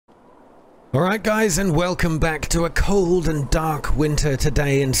Alright guys, and welcome back to a cold and dark winter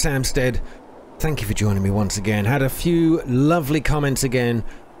today in Samstead. Thank you for joining me once again. Had a few lovely comments again.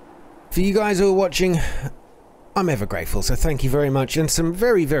 For you guys who are watching, I'm ever grateful, so thank you very much. And some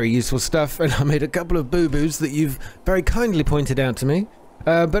very, very useful stuff, and I made a couple of boo-boos that you've very kindly pointed out to me.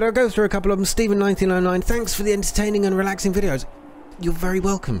 But I'll go through a couple of them. Stephen1909, thanks for the entertaining and relaxing videos. You're very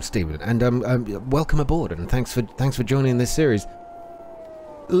welcome, Stephen, and welcome aboard, and thanks for joining this series.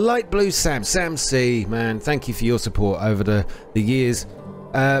 Light Blue Sam C, man, thank you for your support over the years.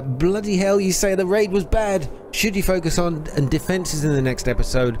 Bloody hell, you say the raid was bad. Should you focus on defenses in the next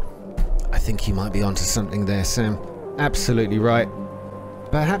episode? I think you might be onto something there, Sam. Absolutely right.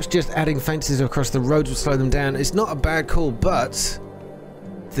 Perhaps just adding fences across the roads will slow them down. It's not a bad call, but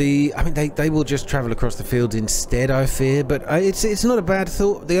they will just travel across the fields instead, I fear. But it's not a bad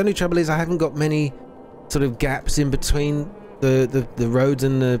thought. The only trouble is I haven't got many sort of gaps in between the roads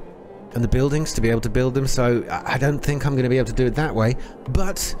and the buildings to be able to build them, so I don't think I'm going to be able to do it that way,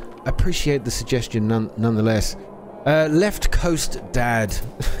 but appreciate the suggestion nonetheless. Left Coast Dad,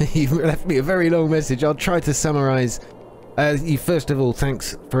 you left me a very long message. I'll try to summarize. You first of all,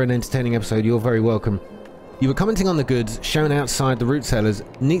 thanks for an entertaining episode. You're very welcome. You were commenting on the goods shown outside the root cellars.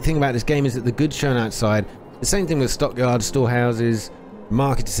 Neat thing about this game is that the goods shown outside, the same thing with stockyards, storehouses,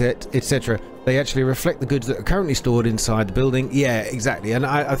 markets, etc. They actually reflect the goods that are currently stored inside the building. Yeah, exactly. And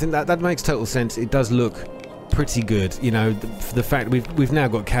I think that makes total sense. It does look pretty good. You know, the fact we've now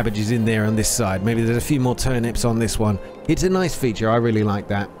got cabbages in there on this side. Maybe there's a few more turnips on this one. It's a nice feature. I really like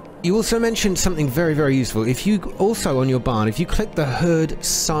that. You also mentioned something very, very useful. If you also on your barn, if you click the herd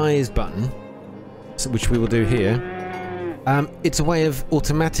size button, which we will do here, it's a way of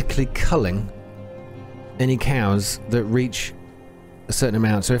automatically culling any cows that reach a certain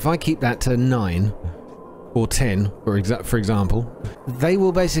amount. So if I keep that to 9 or 10 for example, they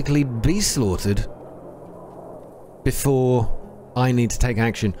will basically be slaughtered before I need to take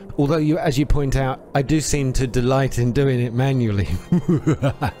action. Although as you point out, I do seem to delight in doing it manually.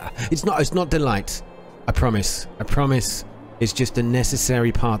 It's not delight. I promise. It's just a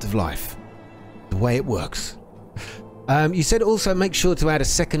necessary part of life, the way it works. You said also make sure to add a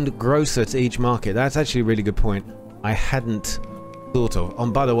second grocer to each market. That's actually a really good point. I hadn't thought of.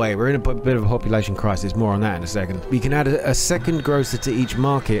 And by the way, we're in a bit of a population crisis. More on that in a second. We can add a second grocer to each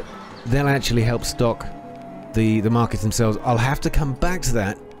market. They'll actually help stock the markets themselves. I'll have to come back to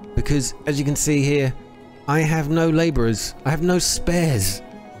that because, as you can see here, I have no laborers. I have no spares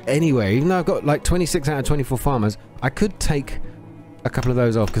anyway. Even though I've got like 26 out of 24 farmers, I could take a couple of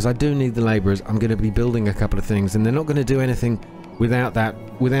those off because I do need the laborers. I'm going to be building a couple of things, and they're not going to do anything without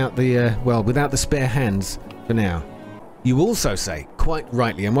the spare hands for now. You also say, quite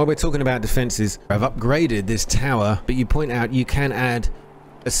rightly, and while we're talking about defenses, I've upgraded this tower, but you point out you can add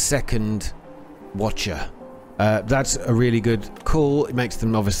a second watcher. That's a really good call. It makes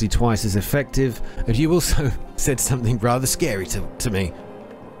them obviously twice as effective. And you also said something rather scary to me.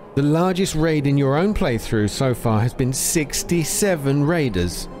 The largest raid in your own playthrough so far has been 67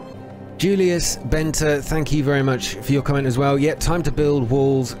 raiders. Julius Benter, thank you very much for your comment as well. Yeah, time to build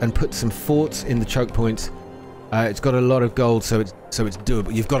walls and put some forts in the choke points. It's got a lot of gold, so it's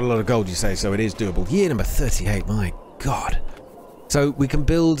doable. You've got a lot of gold, you say, so it is doable. Year number 38, my god. So we can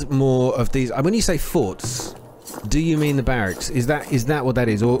build more of these. When you say forts, do you mean the barracks? Is that what that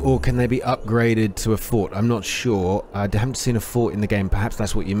is, or can they be upgraded to a fort? I'm not sure. I haven't seen a fort in the game. Perhaps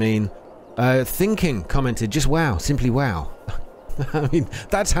that's what you mean. Thinking commented, just wow, simply wow. I mean,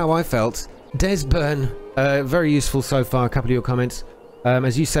 that's how I felt. Desburn, very useful so far. A couple of your comments,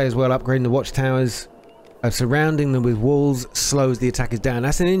 as you say as well. Upgrading the watchtowers. Surrounding them with walls slows the attackers down.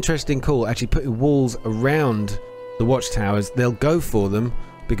 That's an interesting call. Actually putting walls around the watchtowers, they'll go for them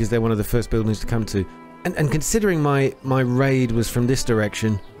because they're one of the first buildings to come to. And considering my raid was from this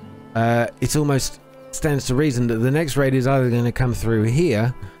direction, it almost stands to reason that the next raid is either going to come through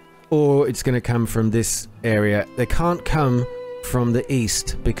here or it's going to come from this area. They can't come from the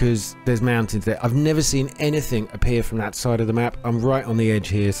east because there's mountains there. I've never seen anything appear from that side of the map. I'm right on the edge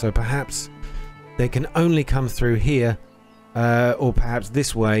here, so perhaps they can only come through here, or perhaps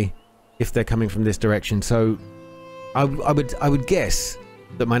this way if they're coming from this direction. So I would guess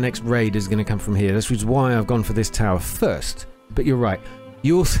that my next raid is going to come from here. This is why I've gone for this tower first. But you're right.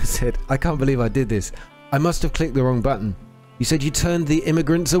 You also said, I can't believe I did this. I must have clicked the wrong button. You said you turned the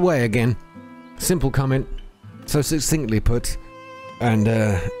immigrants away again. Simple comment, so succinctly put. And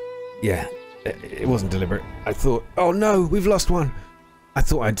yeah, it wasn't deliberate. I thought, oh no, we've lost one. I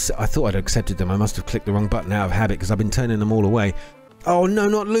thought I'd accepted them. I must have clicked the wrong button out of habit because I've been turning them all away. Oh no,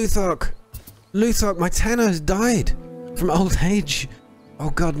 not Luthark! Luthark, my Tanner has died from old age. Oh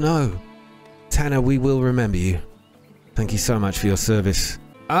god, no. Tanner, we will remember you. Thank you so much for your service.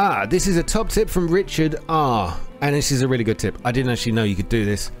 Ah, this is a top tip from Richard R. And this is a really good tip. I didn't actually know you could do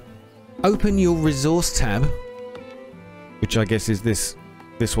this. Open your resource tab, which I guess is this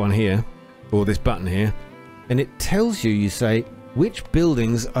one here, or this button here, and it tells you, you say, which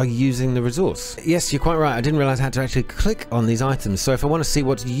buildings are using the resource. Yes, you're quite right. I didn't realize I had to actually click on these items. So if I want to see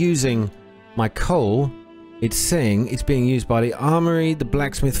what's using my coal, it's saying it's being used by the armory, the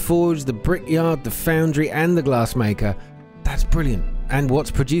blacksmith forge, the brickyard, the foundry, and the glassmaker. That's brilliant. And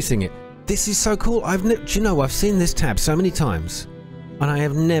what's producing it? This is so cool. Do you know, I've seen this tab so many times, and I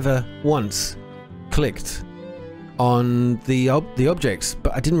have never once clicked on the objects,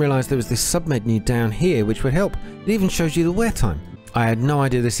 but I didn't realize there was this sub-menu down here which would help. It even shows you the wear time. I had no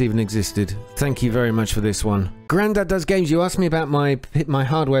idea this even existed. Thank you very much for this one. Grandad Does Games, you asked me about my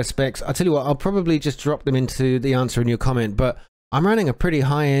hardware specs. I'll tell you what, I'll probably just drop them into the answer in your comment, but I'm running a pretty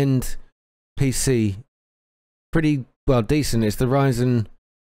high-end PC. Pretty, well, decent. It's the Ryzen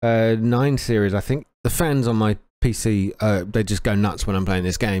 9 series, I think. The fans on my PC, they just go nuts when I'm playing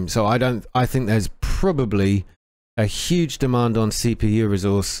this game. So I think there's probably a huge demand on CPU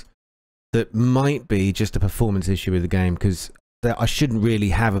resource that might be just a performance issue with the game, because I shouldn't really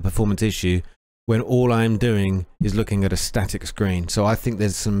have a performance issue when all I'm doing is looking at a static screen. So I think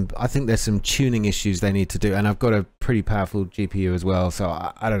there's some tuning issues they need to do, and I've got a pretty powerful GPU as well. So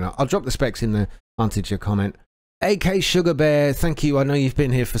I don't know. I'll drop the specs in the answer to your comment. AK Sugar Bear, thank you. I know you've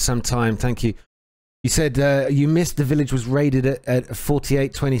been here for some time. Thank you. You said you missed the village was raided at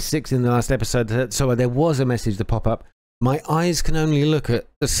 48:26 in the last episode, so there was a message to pop up. My eyes can only look at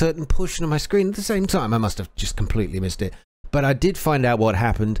a certain portion of my screen at the same time. I must have just completely missed it. But I did find out what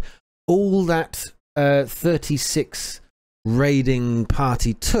happened. All that 36 raiding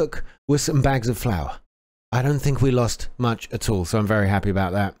party took was some bags of flour. I don't think we lost much at all, so I'm very happy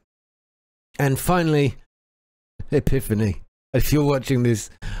about that. And finally, Epiphany. If you're watching this,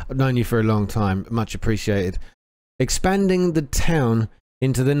 I've known you for a long time. Much appreciated. Expanding the town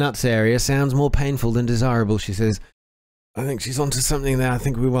into the nuts area sounds more painful than desirable, she says. I think she's onto something there. I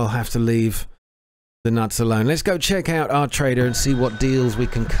think we will have to leave the nuts alone. Let's go check out our trader and see what deals we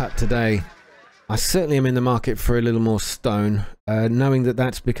can cut today. I certainly am in the market for a little more stone, knowing that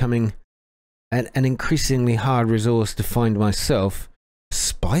that's becoming an increasingly hard resource to find myself.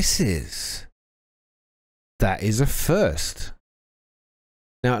 Spices. That is a first.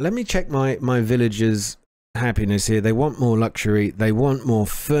 Now, let me check my villagers' happiness here. They want more luxury. They want more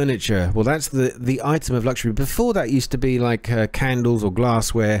furniture. Well, that's the item of luxury. Before that used to be like candles or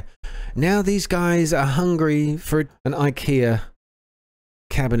glassware. Now these guys are hungry for an IKEA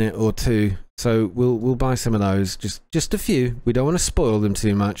cabinet or two. So we'll buy some of those. Just a few. We don't want to spoil them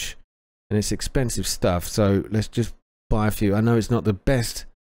too much. And it's expensive stuff. So let's just buy a few. I know it's not the best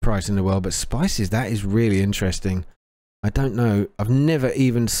price in the world, but spices, that is really interesting. I don't know. I've never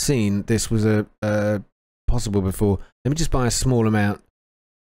even seen this was possible before. Let me just buy a small amount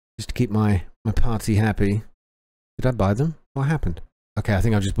just to keep my party happy. Did I buy them? What happened? Okay, I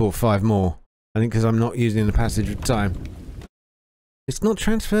think I've just bought 5 more. I think because I'm not using the passage of time. It's not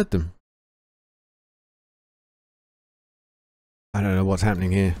transferred them. I don't know what's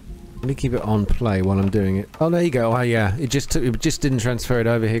happening here. Let me keep it on play while I'm doing it. Oh, there you go. Oh, yeah. It just didn't transfer it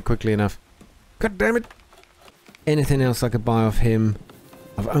over here quickly enough. God damn it. Anything else I could buy off him?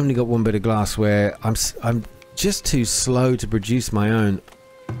 I've only got 1 bit of glassware. I'm just too slow to produce my own.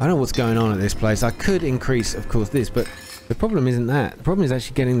 I don't know what's going on at this place. I could increase, of course, this, but the problem isn't that. The problem is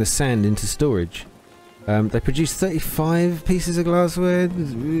actually getting the sand into storage. They produce 35 pieces of glassware.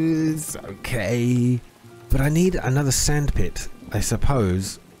 It's okay. But I need another sand pit, I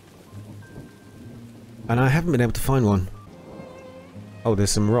suppose. And I haven't been able to find one. Oh,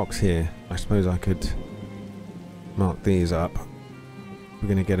 there's some rocks here. I suppose I could mark these up. We're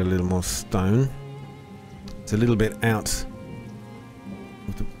going to get a little more stone. It's a little bit out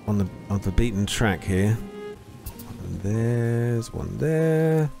of the beaten track here. And there's one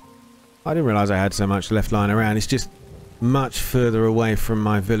there. I didn't realise I had so much left lying around. It's just much further away from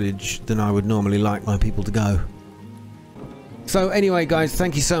my village than I would normally like my people to go. So anyway, guys,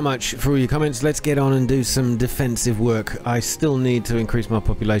 thank you so much for all your comments. Let's get on and do some defensive work. I still need to increase my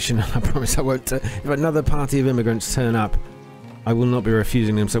population. I promise I won't. If another party of immigrants turn up, I will not be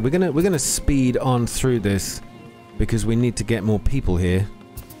refusing them. So we're gonna speed on through this because we need to get more people here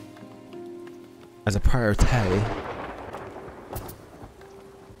as a priority.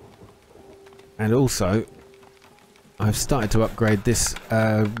 And also, I've started to upgrade this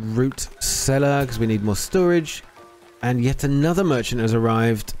root cellar because we need more storage. And yet another merchant has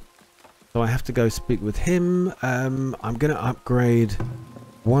arrived, so I have to go speak with him. I'm going to upgrade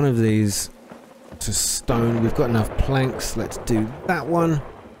one of these to stone. We've got enough planks. Let's do that one.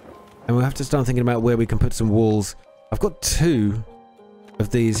 And we'll have to start thinking about where we can put some walls. I've got 2 of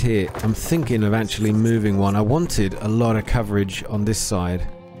these here. I'm thinking of actually moving one. I wanted a lot of coverage on this side,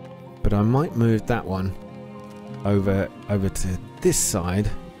 but I might move that one over to this side,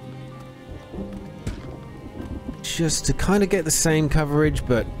 just to kind of get the same coverage,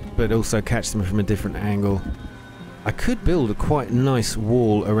 but also catch them from a different angle. I could build a quite nice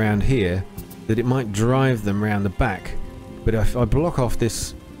wall around here that it might drive them around the back, but if I block off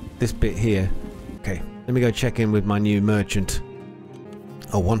this bit here. Okay, let me go check in with my new merchant.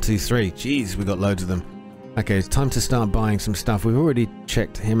 Oh, 1, 2, 3. Jeez, we got loads of them. Okay, it's time to start buying some stuff. We've already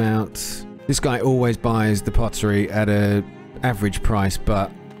checked him out. This guy always buys the pottery at a average price,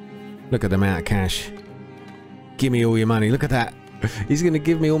 but look at the amount of cash. Give me all your money. Look at that. He's going to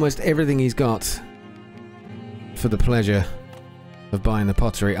give me almost everything he's got for the pleasure of buying the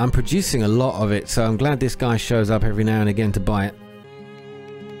pottery. I'm producing a lot of it, so I'm glad this guy shows up every now and again to buy it.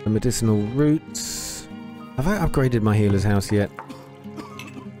 The medicinal roots. Have I upgraded my healer's house yet?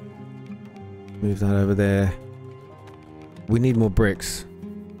 Move that over there. We need more bricks.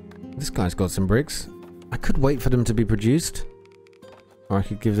 This guy's got some bricks. I could wait for them to be produced, or I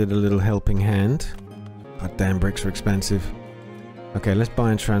could give it a little helping hand. God damn, bricks are expensive. Okay, let's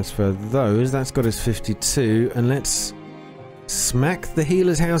buy and transfer those. That's got us 52, and let's smack the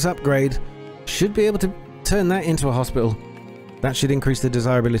healer's house upgrade. Should be able to turn that into a hospital. That should increase the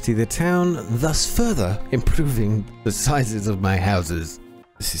desirability of the town, thus further improving the sizes of my houses.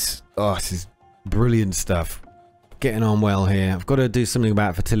 This is brilliant stuff. Getting on well here. I've got to do something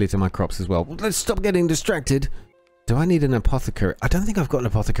about fertility to my crops as well. Let's stop getting distracted. Do I need an apothecary? I don't think I've got an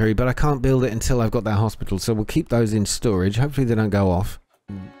apothecary, but I can't build it until I've got that hospital, so we'll keep those in storage. Hopefully they don't go off.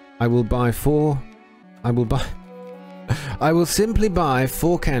 I will buy 4. I will simply buy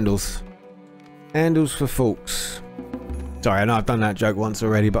 4 candles. Candles for folks. Sorry, I know I've done that joke once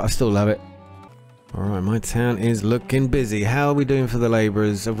already, but I still love it. Alright, my town is looking busy. How are we doing for the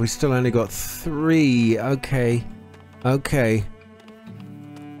labourers? Have we still only got 3? Okay. Okay.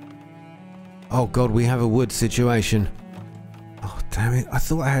 Oh god, we have a wood situation. Oh damn it, I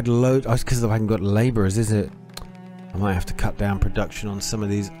thought I had loads. Oh, it's because I haven't got labourers, is it? I might have to cut down production on some of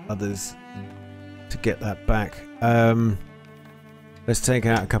these others to get that back. Let's take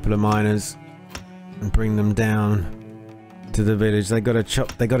out a couple of miners and bring them down to the village. They gotta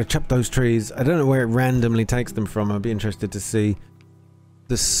chop those trees. I don't know where it randomly takes them from. I'd be interested to see.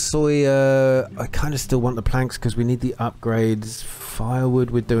 The soya, I kind of still want the planks because we need the upgrades. Firewood,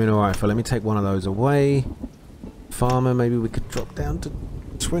 we're doing alright for. Let me take one of those away. Farmer, maybe we could drop down to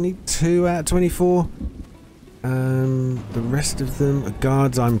 22 out of 24. The rest of them,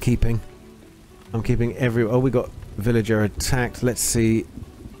 guards I'm keeping. I'm keeping every. Oh, we got villager attacked. Let's see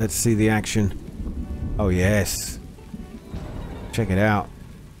the action. Oh yes. Check it out.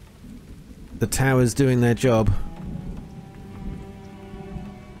 The tower's doing their job.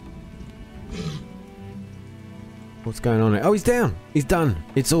 What's going on here? Oh, he's down. He's done.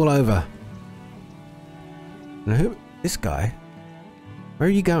 It's all over. Now who? This guy? Where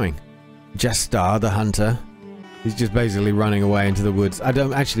are you going? Jastar, the hunter. He's just basically running away into the woods. I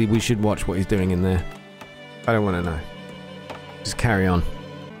don't actually. We should watch what he's doing in there. I don't want to know. Just carry on.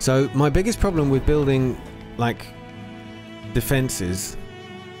 So my biggest problem with building, like, defenses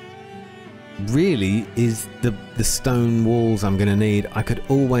really is the stone walls I'm gonna need. I could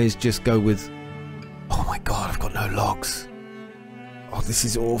always just go with. Oh my god, I've got no logs. Oh, this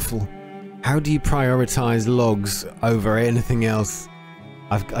is awful. How do you prioritize logs over anything else?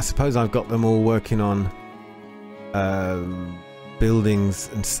 I suppose I've got them all working on buildings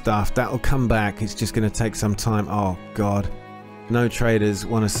and stuff. That'll come back. It's just going to take some time. Oh god. No traders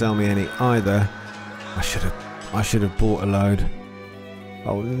want to sell me any either. I should have bought a load.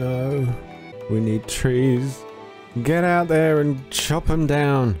 Oh no. We need trees. Get out there and chop them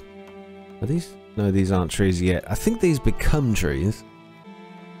down. Are these? No, these aren't trees yet. I think these become trees.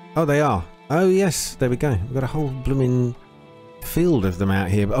 Oh, they are. Oh, yes. There we go. We've got a whole blooming field of them out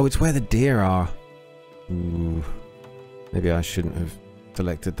here. Oh, it's where the deer are. Ooh. Maybe I shouldn't have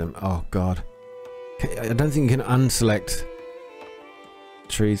selected them. Oh, God. I don't think you can unselect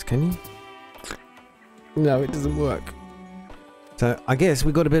trees, can you? No, it doesn't work. So, I guess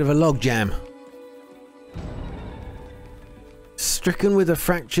we got a bit of a log jam. Stricken with a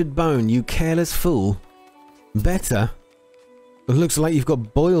fractured bone, you careless fool. Better. It looks like you've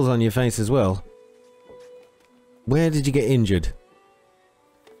got boils on your face as well. Where did you get injured?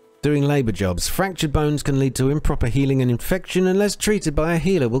 Doing labour jobs. Fractured bones can lead to improper healing and infection unless treated by a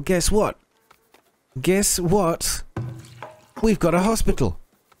healer. Well, guess what? Guess what? We've got a hospital.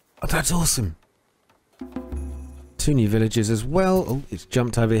 Oh, that's awesome. 2 new villagers as well. Oh, it's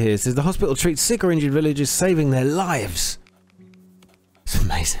jumped over here. It says the hospital treats sick or injured villagers, saving their lives. It's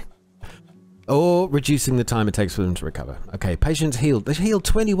amazing. Or reducing the time it takes for them to recover. Okay, patients healed. They healed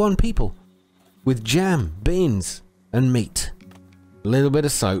 21 people with jam, beans, and meat. A little bit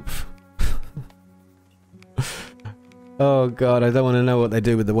of soap. Oh god, I don't want to know what they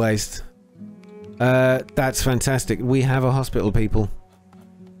do with the waste. That's fantastic. We have a hospital, people.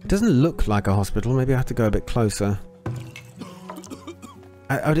 It doesn't look like a hospital. Maybe I have to go a bit closer.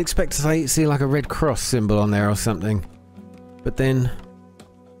 I would expect to see like a Red Cross symbol on there or something. But then...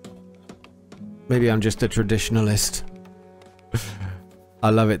 maybe I'm just a traditionalist.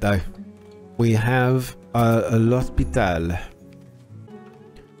 I love it though. We have l'hospital.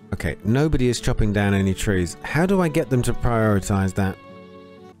 Okay, nobody is chopping down any trees. How do I get them to prioritize that?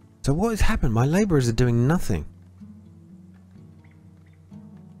 So what has happened? My labourers are doing nothing.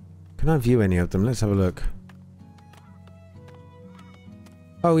 Can I view any of them? Let's have a look.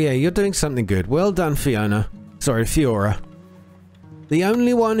 Oh yeah, you're doing something good. Well done, Fiona. Sorry, Fiora. The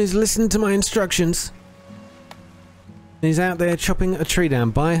only one who's listened to my instructions is out there chopping a tree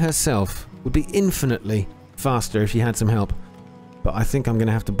down by herself. Would be infinitely faster if you had some help. But I think I'm going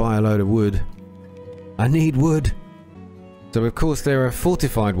to have to buy a load of wood. I need wood. So of course there are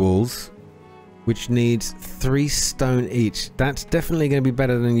fortified walls, which needs 3 stone each. That's definitely going to be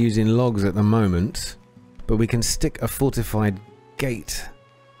better than using logs at the moment. But we can stick a fortified gate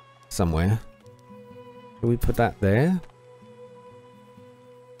somewhere. Can we put that there?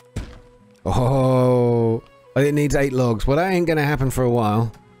 Oh, it needs 8 logs. Well, that ain't going to happen for a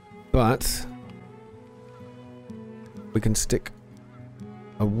while. But we can stick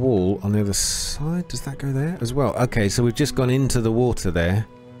a wall on the other side. Does that go there as well? Okay, so we've just gone into the water there.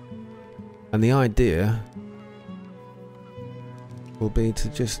 And the idea will be to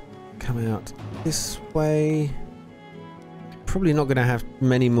just come out this way. Probably not going to have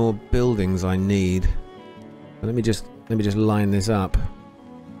many more buildings I need. But let me just line this up.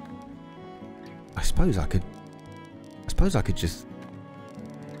 I suppose I could just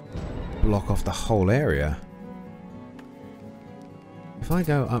block off the whole area. If I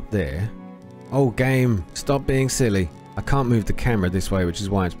go up there... oh, game, stop being silly. I can't move the camera this way, which is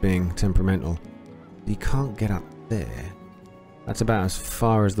why it's being temperamental. You can't get up there. That's about as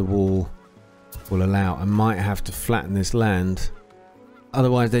far as the wall will allow. I might have to flatten this land.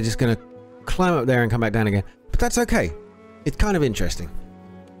 Otherwise, they're just going to climb up there and come back down again. But that's okay. It's kind of interesting.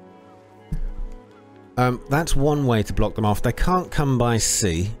 That's one way to block them off. They can't come by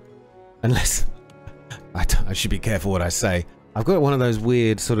sea. Unless... I should be careful what I say. I've got one of those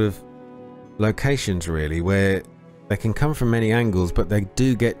weird sort of locations, really, where they can come from many angles, but they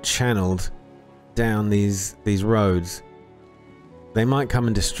do get channeled down these roads. They might come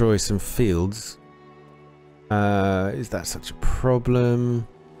and destroy some fields. Is that such a problem?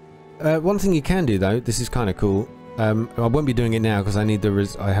 One thing you can do, though, this is kind of cool. I won't be doing it now because I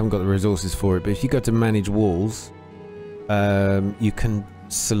haven't got the resources for it. But if you go to manage walls, you can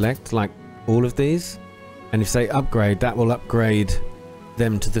select like all of these, and if they upgrade, that will upgrade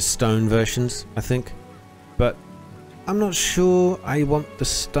them to the stone versions, I think. But I'm not sure I want the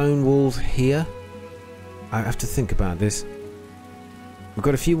stone walls here. I have to think about this. We've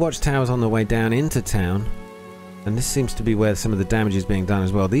got a few watchtowers on the way down into town, and this seems to be where some of the damage is being done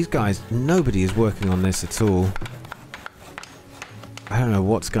as well. These guys, nobody is working on this at all. I don't know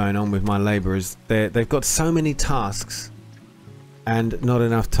what's going on with my labourers. They've got so many tasks and not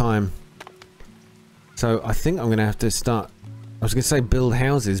enough time. So I think I'm going to have to start... I was going to say build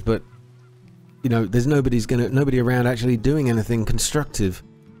houses, but you know, there's nobody around actually doing anything constructive,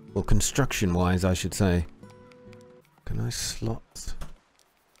 or construction-wise, I should say. Can I slot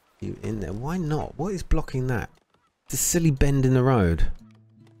you in there? Why not? What is blocking that? It's a silly bend in the road.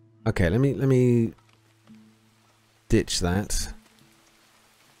 Okay, let me ditch that.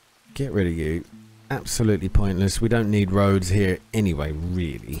 Get rid of you. Absolutely pointless. We don't need roads here anyway,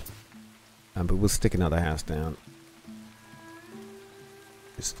 really. But we'll stick another house down.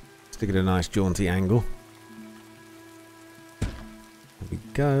 Just stick it at a nice jaunty angle. There we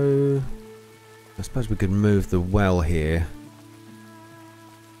go. I suppose we could move the well here.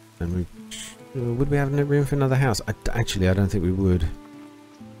 And would we have room for another house? Actually, I don't think we would.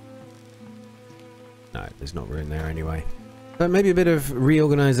 No, there's not room there anyway. But maybe a bit of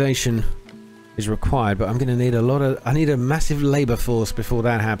reorganization is required, but I'm going to need I need a massive labor force before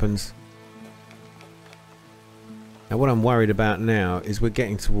that happens. Now what I'm worried about now is we're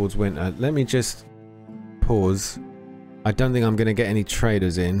getting towards winter. Let me just pause. I don't think I'm going to get any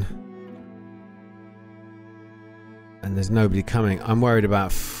traders in. And there's nobody coming. I'm worried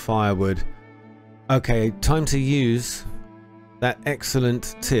about firewood. Okay, time to use that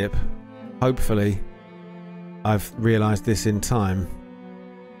excellent tip. Hopefully, I've realised this in time.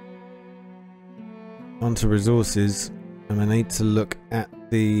 Onto resources, and I need to look at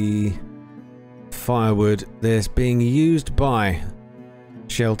the firewood. There's being used by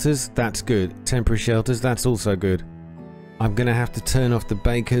shelters. That's good. Temporary shelters. That's also good. I'm gonna have to turn off the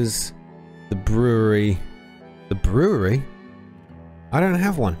bakers, the brewery. The brewery? I don't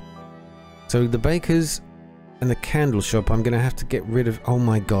have one. So the bakers and the candle shop, I'm gonna have to get rid of. Oh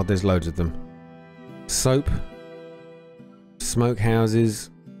my god, there's loads of them. Soap, smoke houses,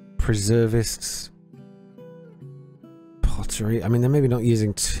 preservists, pottery. I mean, they're maybe not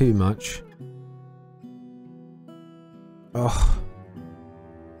using too much. Oh,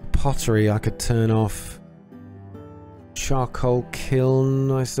 pottery I could turn off. Charcoal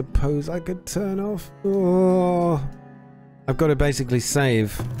kiln, I suppose I could turn off. Oh, I've got to basically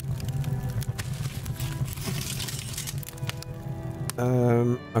save.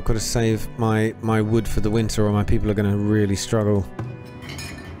 I've got to save my wood for the winter, or my people are going to really struggle.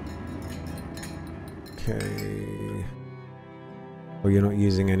 Okay. Oh, you're not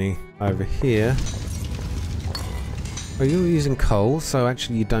using any over here. Oh, you're using coal, so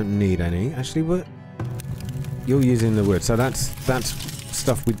actually you don't need any. Actually, what? You're using the wood, so that's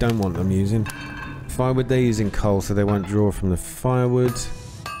stuff we don't want them using. Firewood, they're using coal, so they won't draw from the firewood.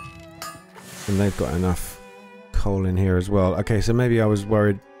 And they've got enough coal in here as well. Okay, so maybe I was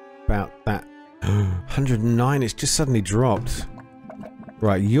worried about that. 109, it's just suddenly dropped.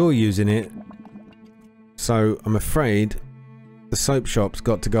 Right, you're using it. So I'm afraid the soap shop's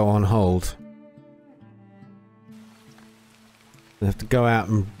got to go on hold. I have to go out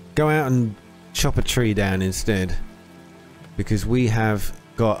and chop a tree down instead, because we have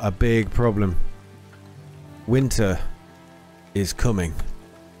got a big problem. Winter is coming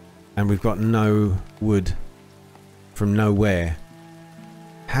and we've got no wood from nowhere.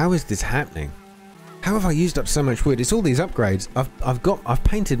 How is this happening? How have I used up so much wood? It's all these upgrades. I've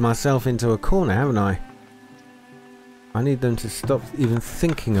painted myself into a corner, haven't I? I need them to stop even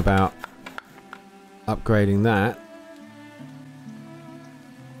thinking about upgrading that.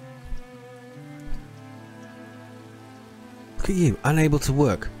 Look at you, unable to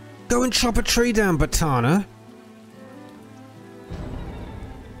work. Go and chop a tree down, Batana!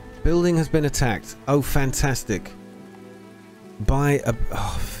 Building has been attacked. Oh, fantastic. By a...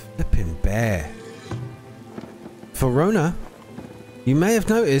 oh, flipping bear. Verona? You may have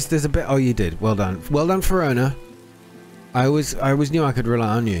noticed there's a bit... oh, you did. Well done. Well done, Verona. I always knew I could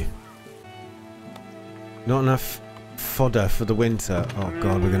rely on you. Not enough fodder for the winter. Oh,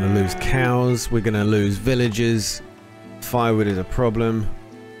 God, we're going to lose cows. We're going to lose villagers. Firewood is a problem.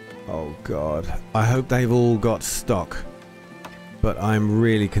 Oh god. I hope they've all got stock. But I'm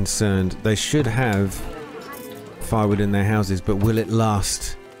really concerned. They should have firewood in their houses, but will it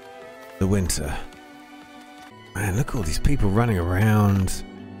last the winter? Man, look at all these people running around.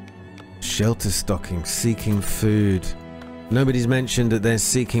 Shelter stocking, seeking food. Nobody's mentioned that they're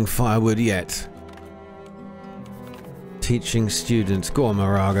seeking firewood yet. Teaching students. Go on,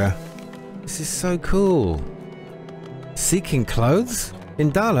 Moraga. This is so cool. Seeking clothes? In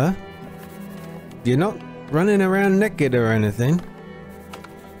Dala? You're not running around naked or anything?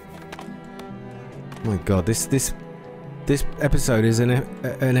 Oh my god, this episode is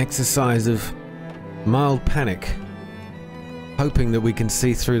an exercise of mild panic. Hoping that we can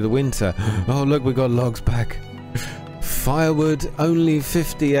see through the winter. Oh look, we got logs back. Firewood, only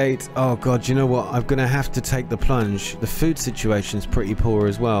 58. Oh god, you know what? I'm gonna have to take the plunge. The food situation's pretty poor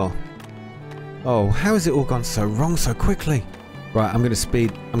as well. Oh, how has it all gone so wrong so quickly? Right, I'm gonna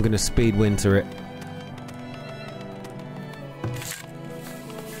speed winter it.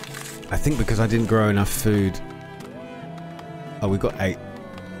 I think because I didn't grow enough food. Oh, we got 8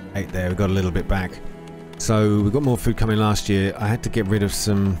 there. We got a little bit back. So we got more food coming last year. I had to get rid of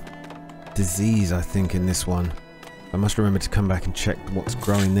some disease, I think, in this one. I must remember to come back and check what's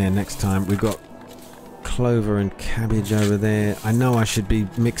growing there next time. We've got clover and cabbage over there. I know I should be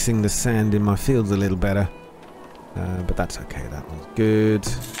mixing the sand in my fields a little better. But that's okay. That one's good.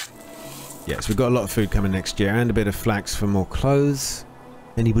 Yes, we've got a lot of food coming next year, and a bit of flax for more clothes.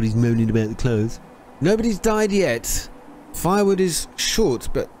 Anybody's moaning about the clothes? Nobody's died yet. Firewood is short,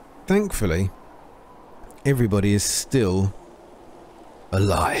 but thankfully everybody is still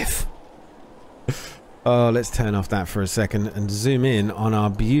alive. Oh, let's turn off that for a second and zoom in on our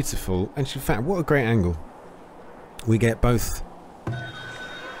beautiful... and in fact, what a great angle. We get both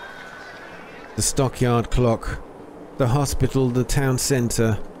the stockyard clock, the hospital, the town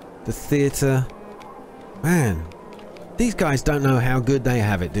centre, the theatre. Man, these guys don't know how good they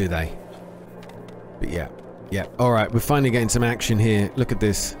have it, do they? But yeah. Yeah. Alright, we're finally getting some action here. Look at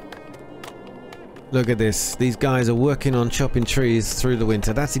this. Look at this. These guys are working on chopping trees through the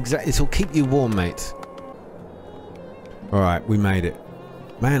winter. That's exactly... It'll keep you warm, mate. Alright, we made it.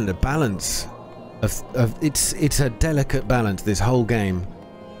 Man, the balance of it's a delicate balance, this whole game.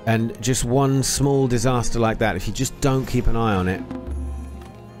 And just one small disaster like that, if you just don't keep an eye on it,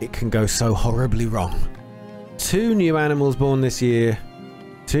 it can go so horribly wrong. 2 new animals born this year.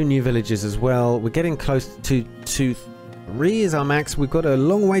 2 new villages as well. We're getting close to 3 is our max. We've got a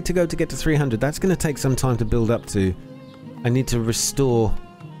long way to go to get to 300. That's going to take some time to build up to. I need to restore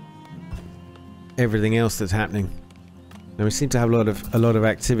everything else that's happening. Now we seem to have a lot of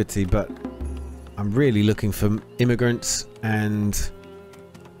activity, but I'm really looking for immigrants and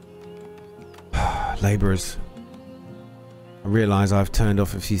labourers. I realise I've turned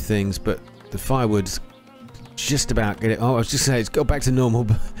off a few things, but the firewood's just about getting... Oh, I was just saying it's got back to normal,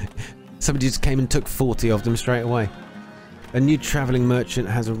 but somebody just came and took 40 of them straight away. A new travelling merchant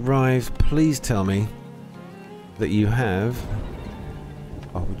has arrived. Please tell me that you have...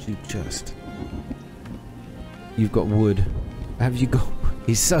 Oh, would you just... You've got wood. Have you got...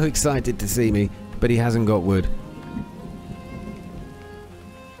 He's so excited to see me, but he hasn't got wood.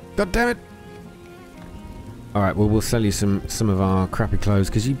 God damn it! Alright, well, we'll sell you some of our crappy clothes,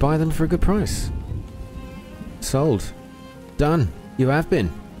 because you buy them for a good price. Sold. Done. You have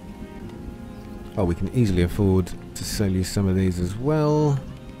been. Oh, we can easily afford to sell you some of these as well.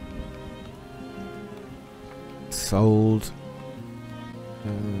 Sold.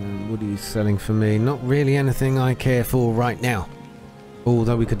 What are you selling for me? Not really anything I care for right now.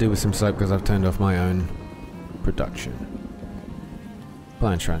 Although we could do with some soap because I've turned off my own production.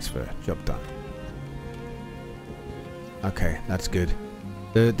 Buy and transfer. Job done. Okay, that's good.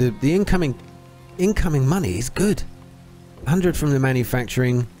 The incoming money is good. 100 from the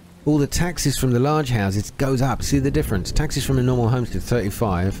manufacturing. All the taxes from the large houses goes up. See the difference? Taxes from a normal homestead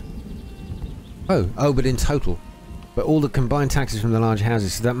 35. Oh, but in total. But all the combined taxes from the large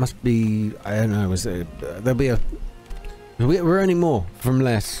houses, so that must be, I don't know, there'll be a... We're earning more from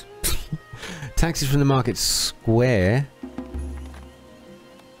less. Taxes from the market square.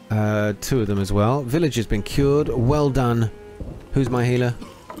 2 of them as well. Village has been cured. Well done. Who's my healer?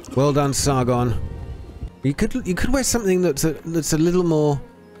 Well done, Sargon. You could wear something that's a little more,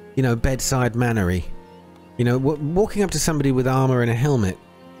 you know, bedside mannery. You know, walking up to somebody with armor and a helmet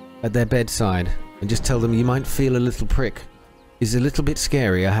at their bedside and just tell them you might feel a little prick is a little bit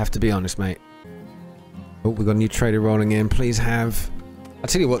scary, I have to be honest, mate. Oh, we've got a new trader rolling in. Please have... I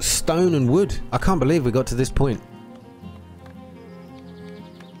tell you what, stone and wood. I can't believe we got to this point.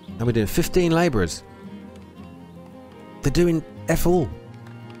 And we're doing 15 labourers. They're doing F all.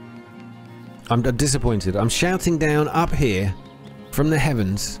 I'm disappointed. I'm shouting down up here from the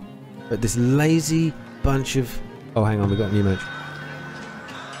heavens at this lazy bunch of... Oh, hang on, we got new merch.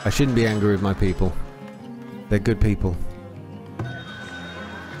 I shouldn't be angry with my people. They're good people.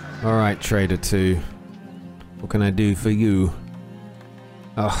 Alright, Trader 2. What can I do for you?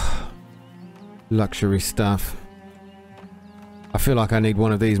 Ugh. Luxury stuff. I feel like I need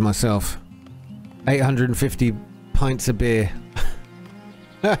one of these myself. 850 pints of beer.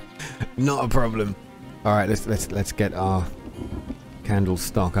 Not a problem. Alright, let's get our candle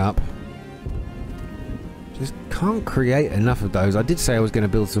stock up. Just can't create enough of those. I did say I was going to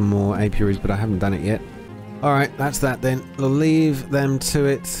build some more apiaries, but I haven't done it yet. Alright, that's that then. We'll leave them to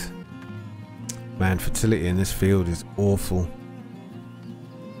it. Man, fertility in this field is awful.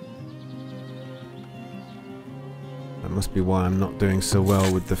 That must be why I'm not doing so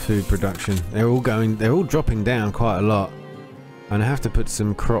well with the food production. They're all dropping down quite a lot. And I have to put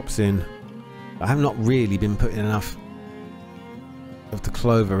some crops in. I have not really been putting enough of the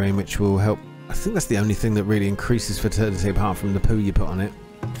clover in, which will help. I think that's the only thing that really increases fertility apart from the poo you put on it.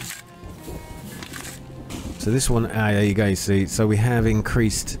 So this one, there you go, you see. So we have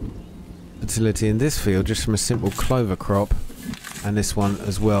increased fertility in this field just from a simple clover crop. And this one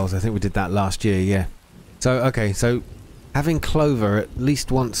as well. So I think we did that last year, yeah. So, okay, so having clover at least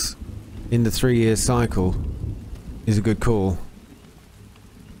once in the 3-year cycle is a good call.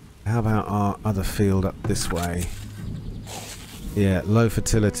 How about our other field up this way? Yeah, low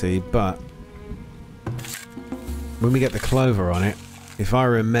fertility, but when we get the clover on it, if I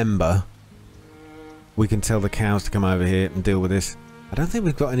remember, we can tell the cows to come over here and deal with this. I don't think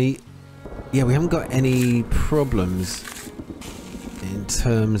we've got any... Yeah, we haven't got any problems in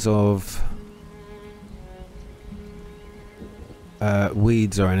terms of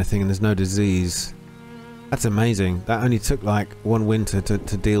weeds or anything, and there's no disease. That's amazing. That only took like 1 winter to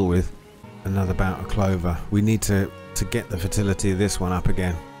deal with. Another bout of clover. We need to get the fertility of this one up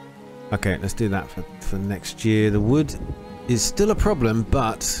again. Okay, let's do that for next year. The wood is still a problem,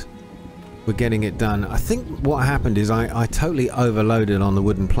 but we're getting it done. I think what happened is I totally overloaded on the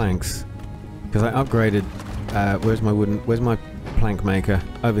wooden planks because I upgraded. Where's my plank maker?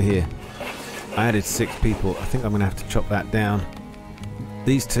 Over here. I added 6 people. I think I'm gonna have to chop that down.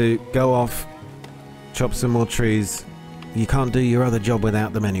 These two go off. Chop some more trees. You can't do your other job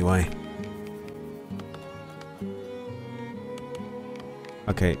without them anyway.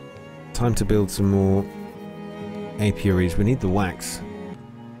 Okay, time to build some more apiaries. We need the wax.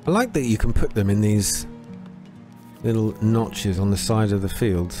 I like that you can put them in these little notches on the side of the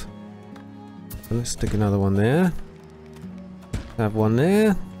fields. So let's stick another one there. Have one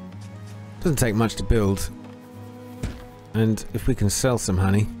there. Doesn't take much to build. And if we can sell some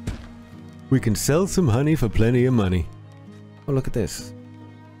honey, we can sell some honey for plenty of money. Oh, look at this.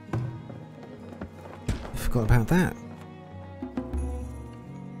 I forgot about that.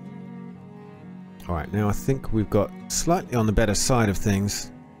 Alright, now I think we've got slightly on the better side of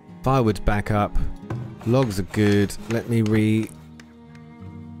things. Firewood's back up. Logs are good. Let me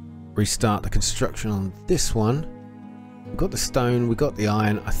restart the construction on this one. We've got the stone, we got the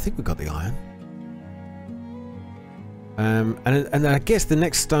iron. I think we got the iron. And I guess the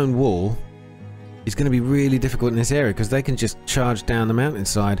next stone wall is going to be really difficult in this area because they can just charge down the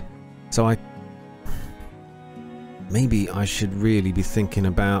mountainside. So maybe I should really be thinking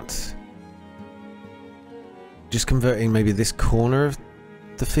about just converting maybe this corner of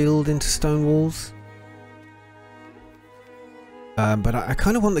the field into stone walls. But I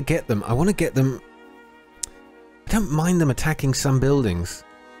kind of want to get them. I want to get them. I don't mind them attacking some buildings.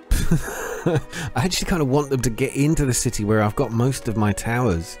 I actually kind of want them to get into the city where I've got most of my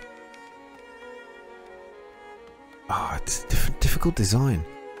towers. Ah, it's difficult design.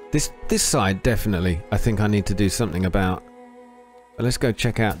 This side definitely I think I need to do something about. But let's go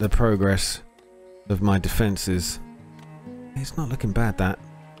check out the progress of my defenses. It's not looking bad, that.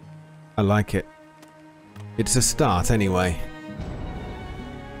 I like it. It's a start anyway.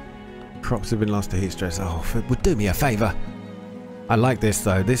 Crops have been lost to heat stress. Oh, would do me a favour. I like this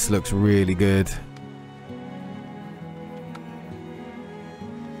though. This looks really good.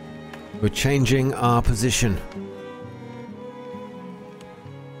 We're changing our position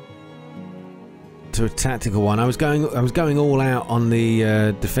to a tactical one. I was going all out on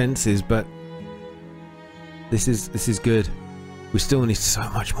the defenses, but this is good. We still need so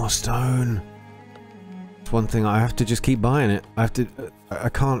much more stone. It's one thing, I have to just keep buying it. I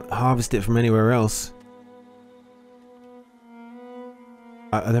can't harvest it from anywhere else.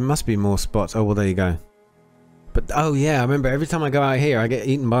 There must be more spots. Oh well, there you go. But oh yeah, I remember every time I go out here I get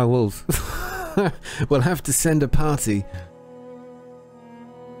eaten by wolves. We'll have to send a party.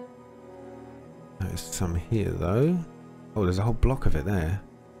 There's some here though. Oh, there's a whole block of it there.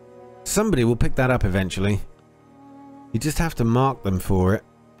 Somebody will pick that up eventually. You just have to mark them for it.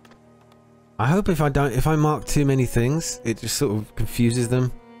 I hope if I mark too many things, it just sort of confuses them.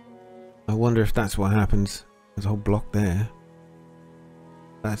 I wonder if that's what happens. There's a whole block there.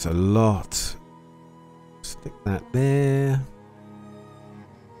 That's a lot. Stick that there.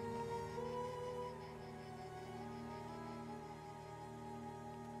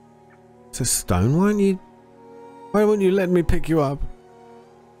 It's a stone. Why won't you let me pick you up?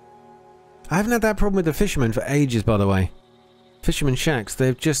 I haven't had that problem with the fishermen for ages, by the way. Fisherman shacks,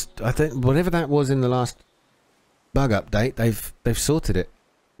 they've just, I think, whatever that was in the last bug update, they've sorted it.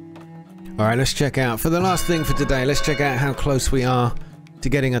 Alright, let's check out, for the last thing for today, let's check out how close we are to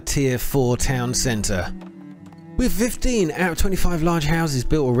getting a tier 4 town centre. We have 15 out of 25 large houses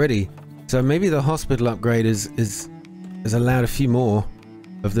built already, so maybe the hospital upgrade has allowed a few more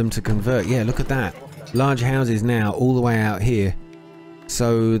of them to convert. Yeah, look at that. Large houses now all the way out here.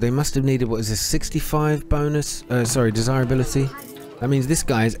 So they must have needed, what is this, 65 bonus? Sorry, desirability. That means this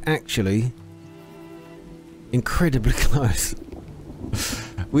guy is actually incredibly close.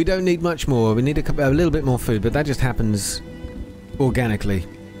 We don't need much more. We need a little bit more food, but that just happens organically.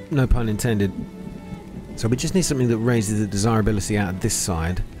 No pun intended. So we just need something that raises the desirability out of this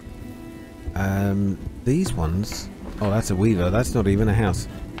side. These ones. Oh, that's a weaver. That's not even a house.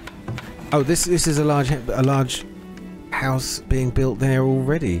 Oh, this is a large house being built there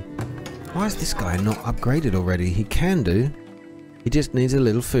already. Why is this guy not upgraded already? He can do. He just needs a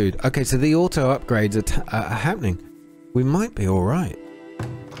little food. Okay, so the auto upgrades are happening. We might be all right.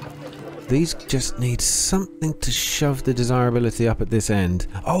 These just need something to shove the desirability up at this end.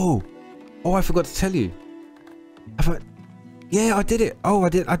 Oh, I forgot to tell you. Yeah, I did it. Oh, I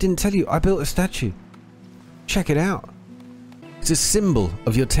didn't tell you. I built a statue. Check it out. It's a symbol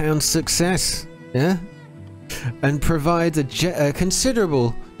of your town's success. Yeah? And provides a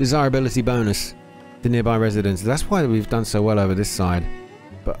considerable desirability bonus to nearby residents. That's why we've done so well over this side.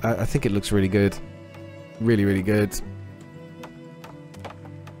 But I think it looks really good. Really, really good.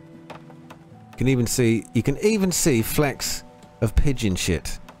 You can even see flecks of pigeon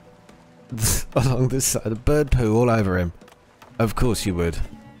shit along this side. Bird poo all over him. Of course you would.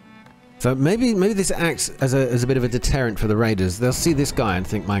 So maybe this acts as a bit of a deterrent for the raiders. They'll see this guy and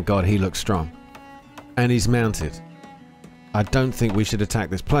think, my god, he looks strong. And he's mounted. I don't think we should attack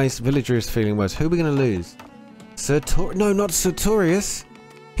this place. Villager is feeling worse. Who are we going to lose? No, not Sertorius.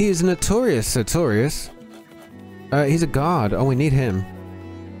 He is notorious Sertorius. He's a guard. Oh, we need him.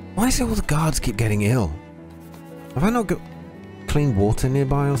 Why is it all the guards keep getting ill? Have I not got clean water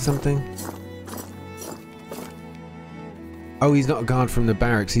nearby or something? Oh, he's not a guard from the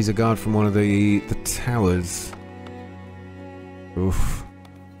barracks. He's a guard from one of the towers. Oof.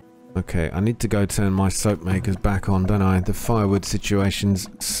 Okay, I need to go turn my soap makers back on, don't I? The firewood situation's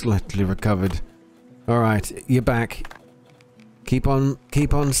slightly recovered. Alright, you're back. Keep on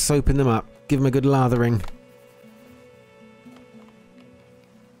soaping them up. Give them a good lathering.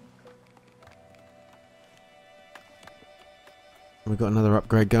 We've got another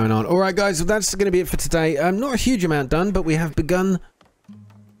upgrade going on. Alright guys, so that's going to be it for today. Not a huge amount done, but we have begun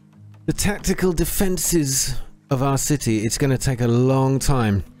the tactical defences of our city. It's going to take a long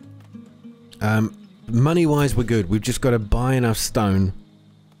time. Money-wise, we're good. We've just got to buy enough stone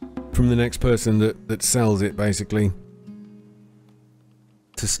from the next person that sells it, basically,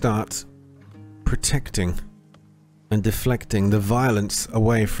 to start protecting and deflecting the violence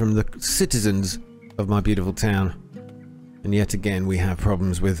away from the citizens of my beautiful town. And yet again, we have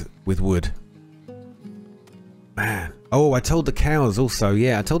problems with wood. Man. Oh, I told the cows also.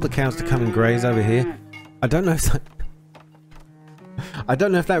 Yeah, I told the cows to come and graze over here. I don't know if that... I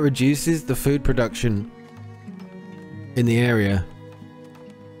don't know if that reduces the food production in the area.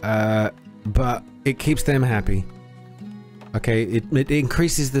 But it keeps them happy. Okay, it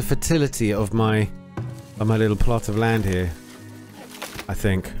increases the fertility of my little plot of land here. I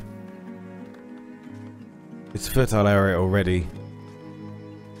think. It's a fertile area already.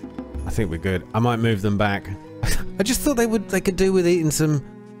 I think we're good. I might move them back. I just thought they could do with eating some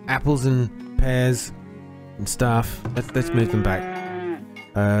apples and pears and stuff. Let's move them back.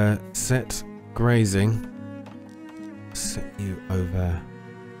 Set grazing. Set you over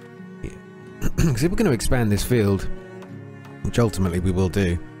here. Because if we're going to expand this field, which ultimately we will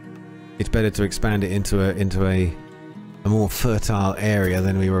do, it's better to expand it into a more fertile area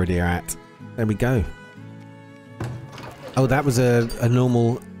than we already are at. There we go. Oh, that was a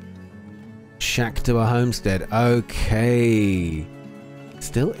normal shack to a homestead. Okay.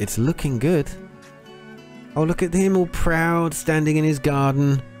 Still, it's looking good. Oh, look at him all proud, standing in his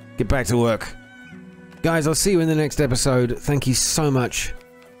garden. Get back to work. Guys, I'll see you in the next episode. Thank you so much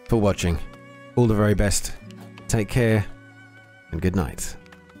for watching. All the very best. Take care, and good night.